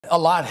A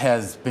lot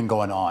has been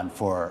going on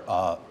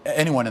for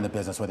anyone in the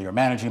business, whether you're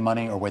managing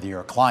money or whether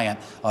you're a client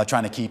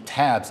trying to keep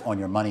tabs on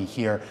your money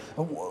here.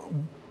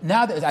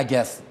 Now that I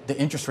guess the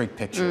interest rate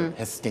picture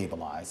has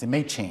stabilized, it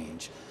may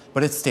change,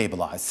 but it's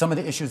stabilized. Some of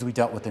the issues we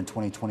dealt with in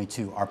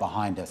 2022 are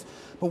behind us.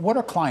 But what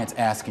are clients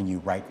asking you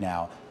right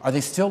now? Are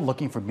they still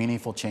looking for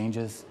meaningful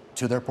changes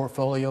to their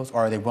portfolios,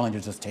 or are they willing to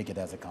just take it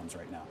as it comes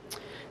right now?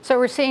 So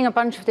we're seeing a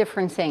bunch of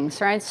different things,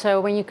 right?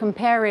 So when you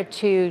compare it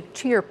to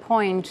your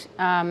point,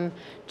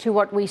 to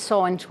what we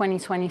saw in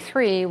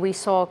 2023, we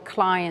saw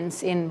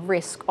clients in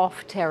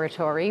risk-off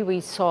territory.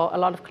 We saw a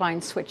lot of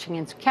clients switching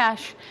into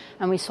cash,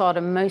 and we saw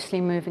them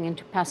mostly moving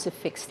into passive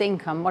fixed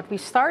income. What we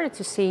started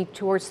to see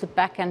towards the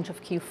back end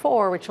of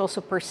Q4, which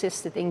also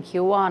persisted in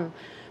Q1,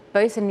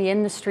 both in the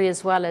industry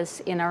as well as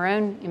in our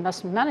own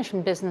investment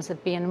management business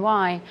at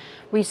BNY,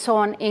 we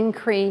saw an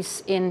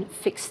increase in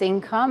fixed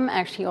income,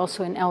 actually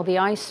also in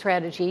LDI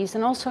strategies,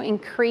 and also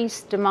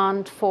increased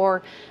demand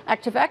for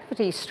active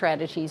equity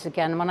strategies.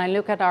 Again, when I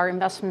look at our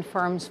investment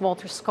firms,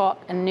 Walter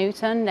Scott and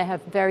Newton, they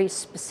have very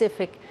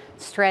specific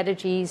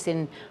strategies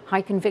in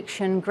high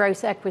conviction,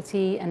 growth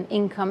equity, and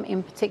income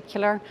in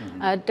particular.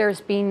 There's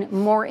been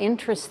more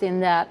interest in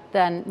that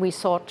than we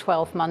saw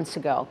 12 months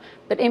ago.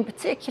 But in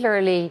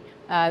particularly,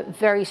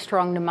 very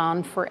strong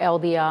demand for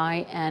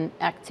LDI and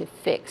active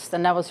fixed.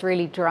 And that was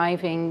really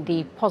driving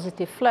the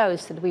positive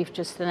flows that we've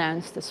just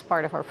announced as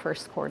part of our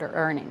first quarter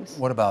earnings.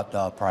 What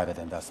about private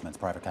investments,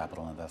 private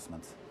capital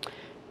investments?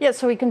 Yeah,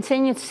 so we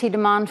continue to see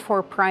demand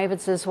for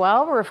privates as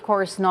well. We're, of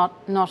course,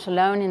 not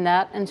alone in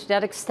that. And to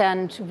that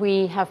extent,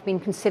 we have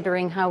been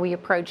considering how we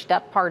approach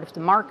that part of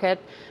the market.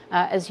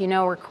 As you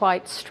know, we're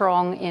quite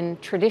strong in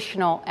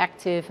traditional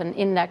active and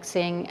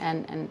indexing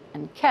and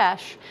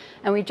cash.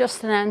 And we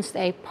just announced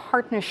a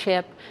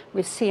partnership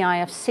with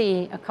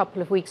CIFC a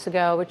couple of weeks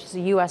ago, which is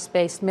a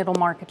US-based middle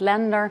market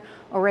lender,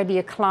 already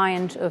a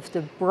client of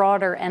the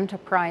broader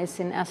enterprise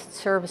in asset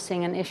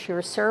servicing and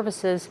issuer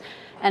services.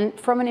 And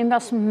from an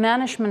investment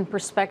management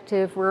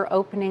perspective, we're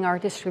opening our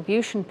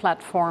distribution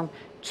platform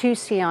to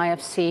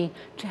CIFC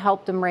to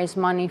help them raise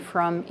money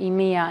from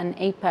EMEA and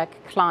APAC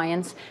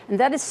clients. And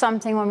that is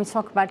something, when we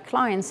talk about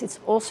clients, it's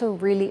also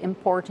really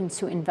important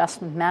to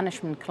investment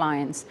management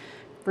clients.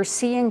 We're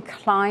seeing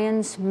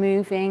clients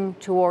moving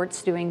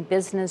towards doing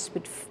business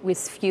with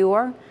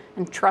fewer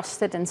and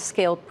trusted and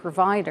scaled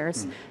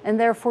providers. And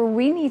therefore,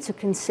 we need to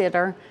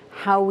consider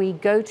how we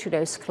go to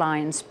those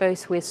clients,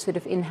 both with sort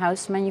of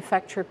in-house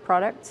manufactured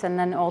products and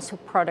then also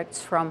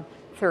products from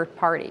third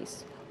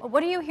parties.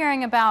 What are you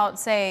hearing about,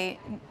 say,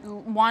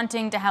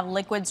 wanting to have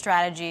liquid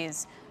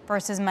strategies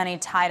versus money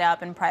tied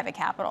up in private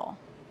capital?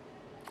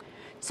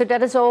 So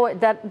that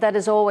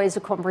is always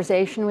a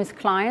conversation with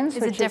clients.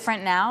 Is it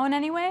different now in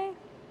any way?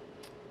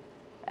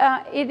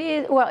 It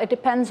is, well, it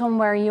depends on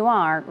where you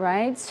are,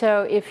 right?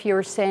 So if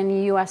you're, say, in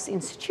the US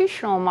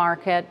institutional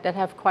market that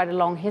have quite a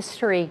long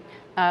history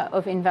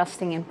of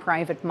investing in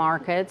private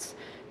markets,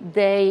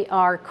 they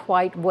are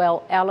quite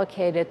well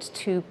allocated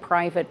to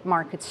private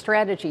market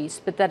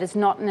strategies. But that is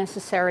not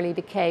necessarily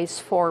the case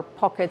for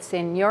pockets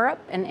in Europe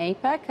and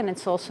APAC, and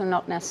it's also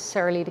not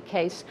necessarily the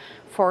case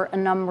for a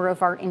number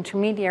of our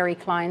intermediary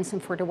clients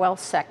and for the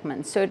wealth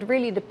segment. So it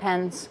really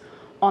depends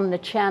on the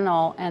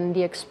channel and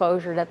the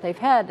exposure that they've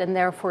had, and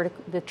therefore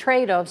the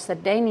trade-offs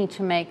that they need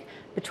to make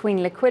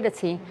between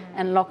liquidity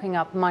and locking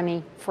up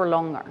money for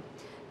longer.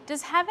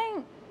 Does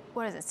having,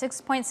 what is it,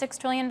 $6.6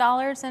 trillion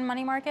in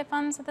money market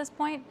funds at this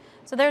point?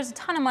 So there's a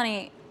ton of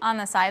money on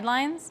the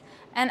sidelines,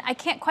 and I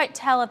can't quite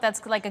tell if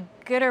that's like a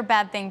good or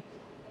bad thing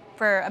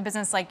for a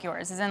business like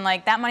yours. As in,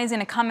 like, that money's going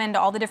to come into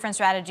all the different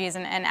strategies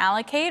and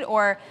allocate,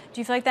 or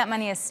do you feel like that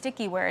money is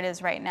sticky where it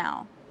is right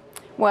now?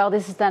 Well,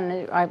 this is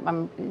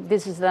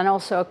then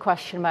also a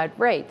question about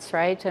rates,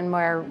 right? And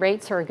where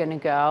rates are going to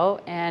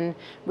go. And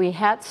we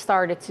had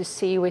started to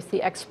see with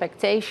the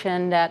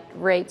expectation that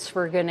rates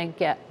were going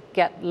to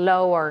get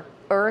lower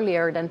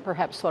earlier than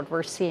perhaps what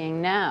we're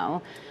seeing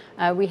now.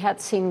 We had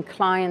seen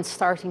clients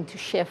starting to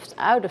shift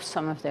out of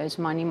some of those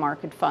money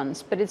market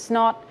funds, but it's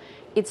not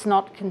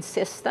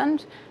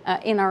consistent.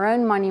 In our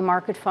own money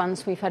market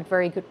funds, we've had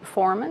very good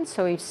performance,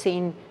 so we've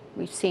seen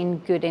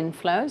good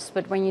inflows.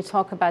 But when you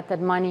talk about that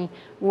money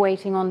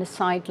waiting on the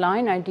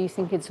sideline, I do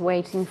think it's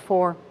waiting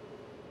for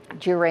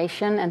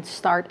duration and to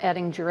start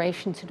adding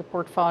duration to the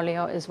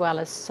portfolio as well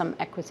as some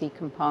equity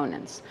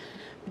components.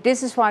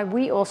 This is why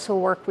we also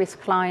work with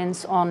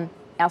clients on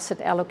asset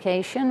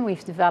allocation.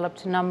 We've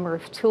developed a number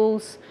of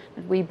tools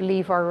that we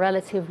believe are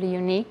relatively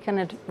unique, and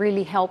it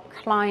really help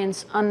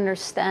clients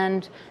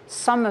understand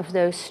some of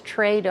those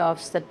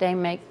trade-offs that they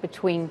make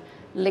between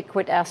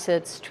liquid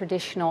assets,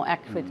 traditional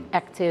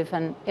active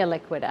and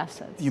illiquid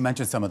assets. You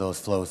mentioned some of those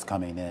flows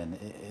coming in.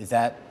 Is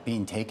that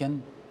being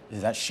taken?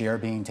 Is that share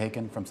being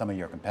taken from some of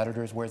your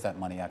competitors? Where's that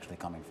money actually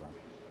coming from?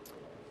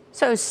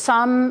 So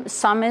some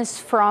is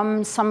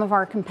from some of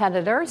our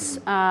competitors,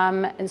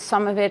 and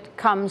some of it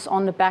comes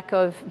on the back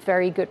of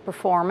very good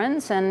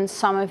performance, and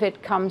some of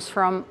it comes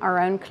from our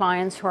own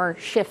clients who are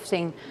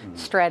shifting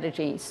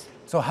strategies.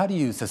 So how do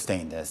you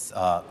sustain this,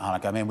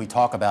 Hanneke? I mean, we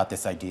talk about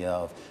this idea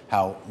of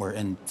how we're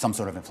in some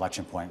sort of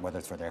inflection point, whether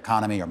it's for the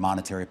economy or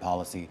monetary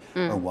policy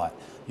or what.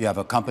 You have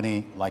a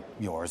company like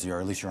yours, or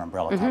at least your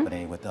umbrella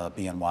company with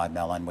BNY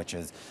Mellon, which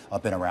has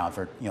been around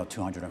for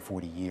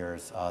 240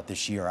 years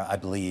this year, I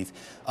believe.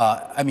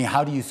 I mean,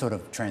 how do you sort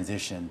of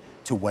transition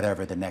to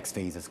whatever the next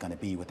phase is going to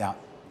be without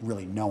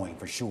really knowing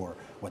for sure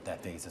what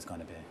that phase is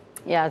going to be?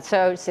 Yeah,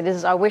 so this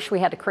is, I wish we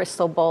had a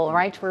crystal ball,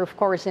 right? We're of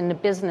course in the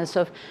business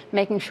of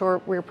making sure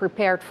we're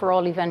prepared for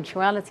all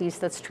eventualities.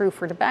 That's true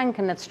for the bank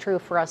and that's true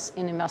for us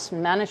in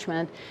investment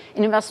management.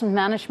 In investment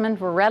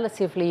management, we're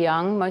relatively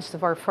young. Most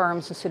of our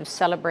firms are sort of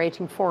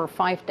celebrating 4 or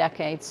 5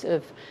 decades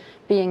of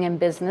being in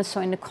business.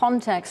 So in the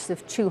context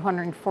of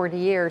 240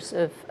 years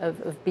of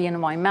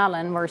BNY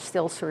Mellon, we're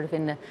still sort of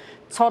in the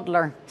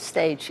toddler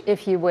stage,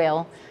 if you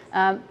will.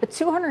 But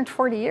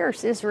 240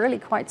 years is really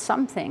quite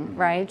something,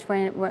 right?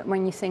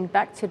 When you think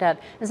back to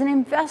that. As an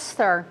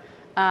investor,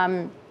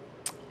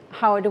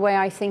 the way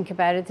I think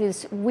about it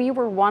is we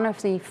were one of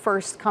the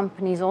first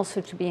companies also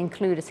to be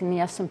included in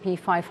the S&P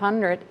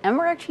 500, and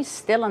we're actually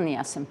still in the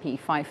S&P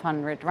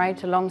 500,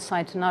 right?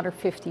 Alongside another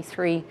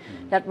 53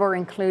 that were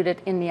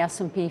included in the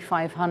S&P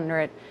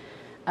 500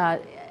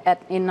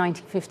 in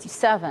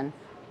 1957.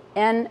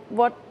 And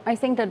what I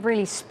think that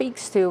really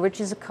speaks to, which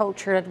is a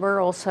culture that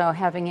we're also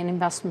having in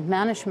investment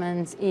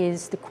management,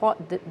 is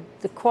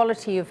the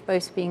quality of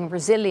both being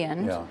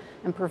resilient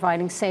and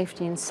providing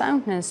safety and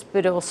soundness,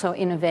 but also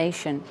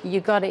innovation.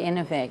 You got to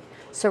innovate.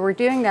 So we're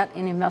doing that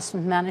in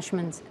investment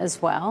management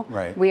as well.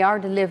 Right. We are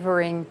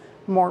delivering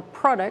more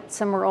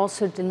products and we're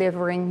also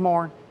delivering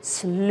more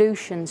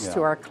solutions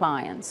to our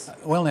clients.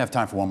 We only have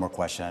time for one more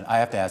question. I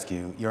have to ask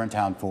you, you're in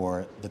town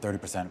for the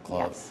 30%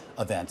 Club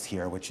events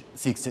here, which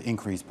seeks to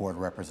increase board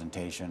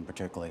representation,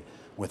 particularly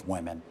with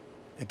women.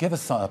 Give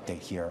us some update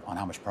here on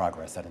how much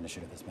progress that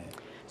initiative has made.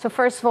 So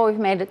first of all, we've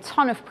made a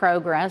ton of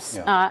progress.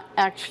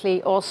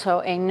 Actually, also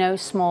in no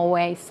small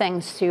way,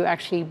 thanks to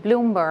actually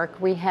Bloomberg.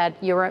 We had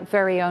your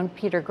very own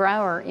Peter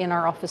Grauer in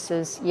our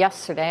offices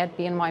yesterday at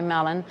BNY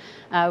Mellon,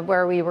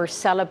 where we were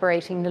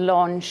celebrating the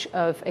launch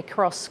of a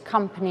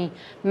cross-company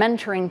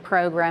mentoring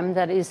program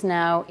that is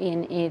now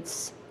in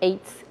its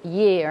 8th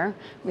year.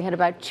 We had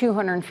about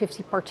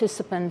 250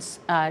 participants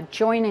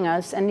joining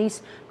us, and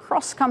these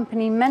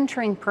cross-company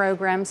mentoring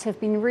programs have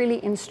been really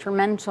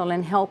instrumental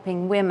in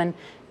helping women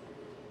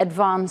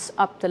advance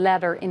up the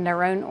ladder in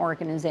their own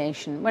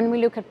organization. When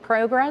we look at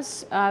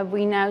progress,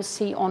 we now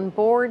see on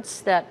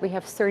boards that we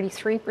have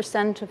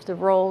 33% of the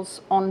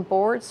roles on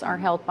boards are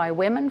held by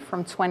women,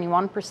 from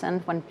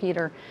 21% when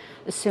Peter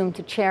assumed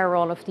the chair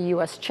role of the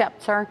US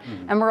chapter.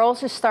 And we're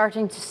also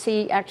starting to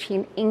see actually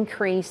an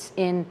increase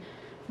in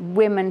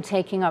women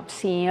taking up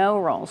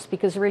CEO roles,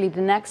 because really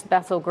the next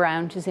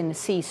battleground is in the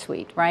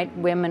C-suite, right?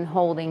 Women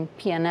holding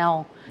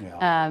P&L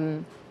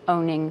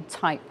owning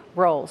type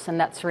roles, and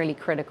that's really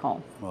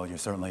critical. Well, you're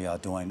certainly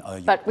doing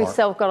but we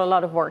still got a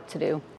lot of work to do.